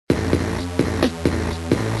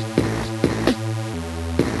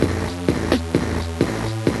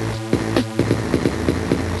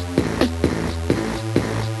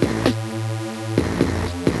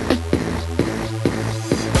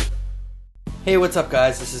Hey, what's up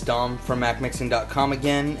guys? This is Dom from MacMixing.com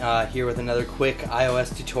again, here with another quick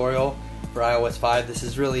iOS tutorial for iOS 5. This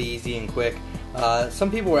is really easy and quick.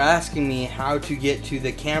 Some people were asking me how to get to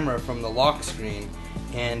the camera from the lock screen,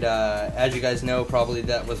 and as you guys know, probably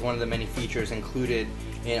that was one of the many features included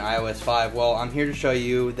in iOS 5. Well, I'm here to show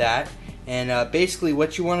you that, and basically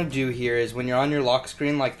what you want to do here is when you're on your lock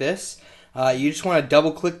screen like this, you just want to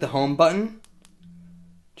double click the home button,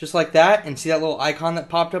 just like that, and see that little icon that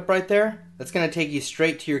popped up right there? That's going to take you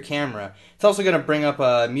straight to your camera. It's also going to bring up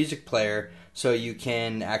a music player so you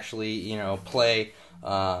can actually, play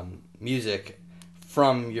music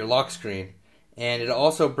from your lock screen. And it'll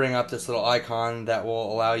also bring up this little icon that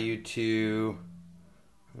will allow you to,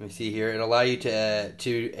 let me see here, it'll allow you to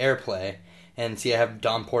AirPlay. And see, I have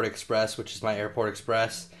Domport Express, which is my Airport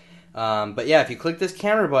Express. But yeah, if you click this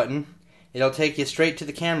camera button, it'll take you straight to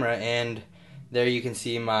the camera, and there you can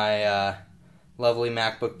see my lovely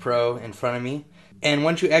MacBook Pro in front of me. And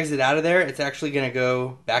once you exit out of there, it's actually going to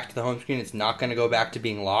go back to the home screen. It's not going to go back to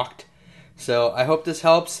being locked. So I hope this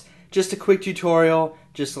helps. Just a quick tutorial,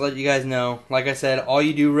 just to let you guys know. Like I said, all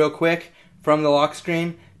you do real quick from the lock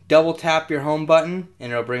screen, double tap your home button,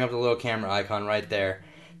 and it'll bring up the little camera icon right there.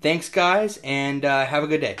 Thanks guys, and have a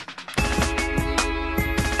good day.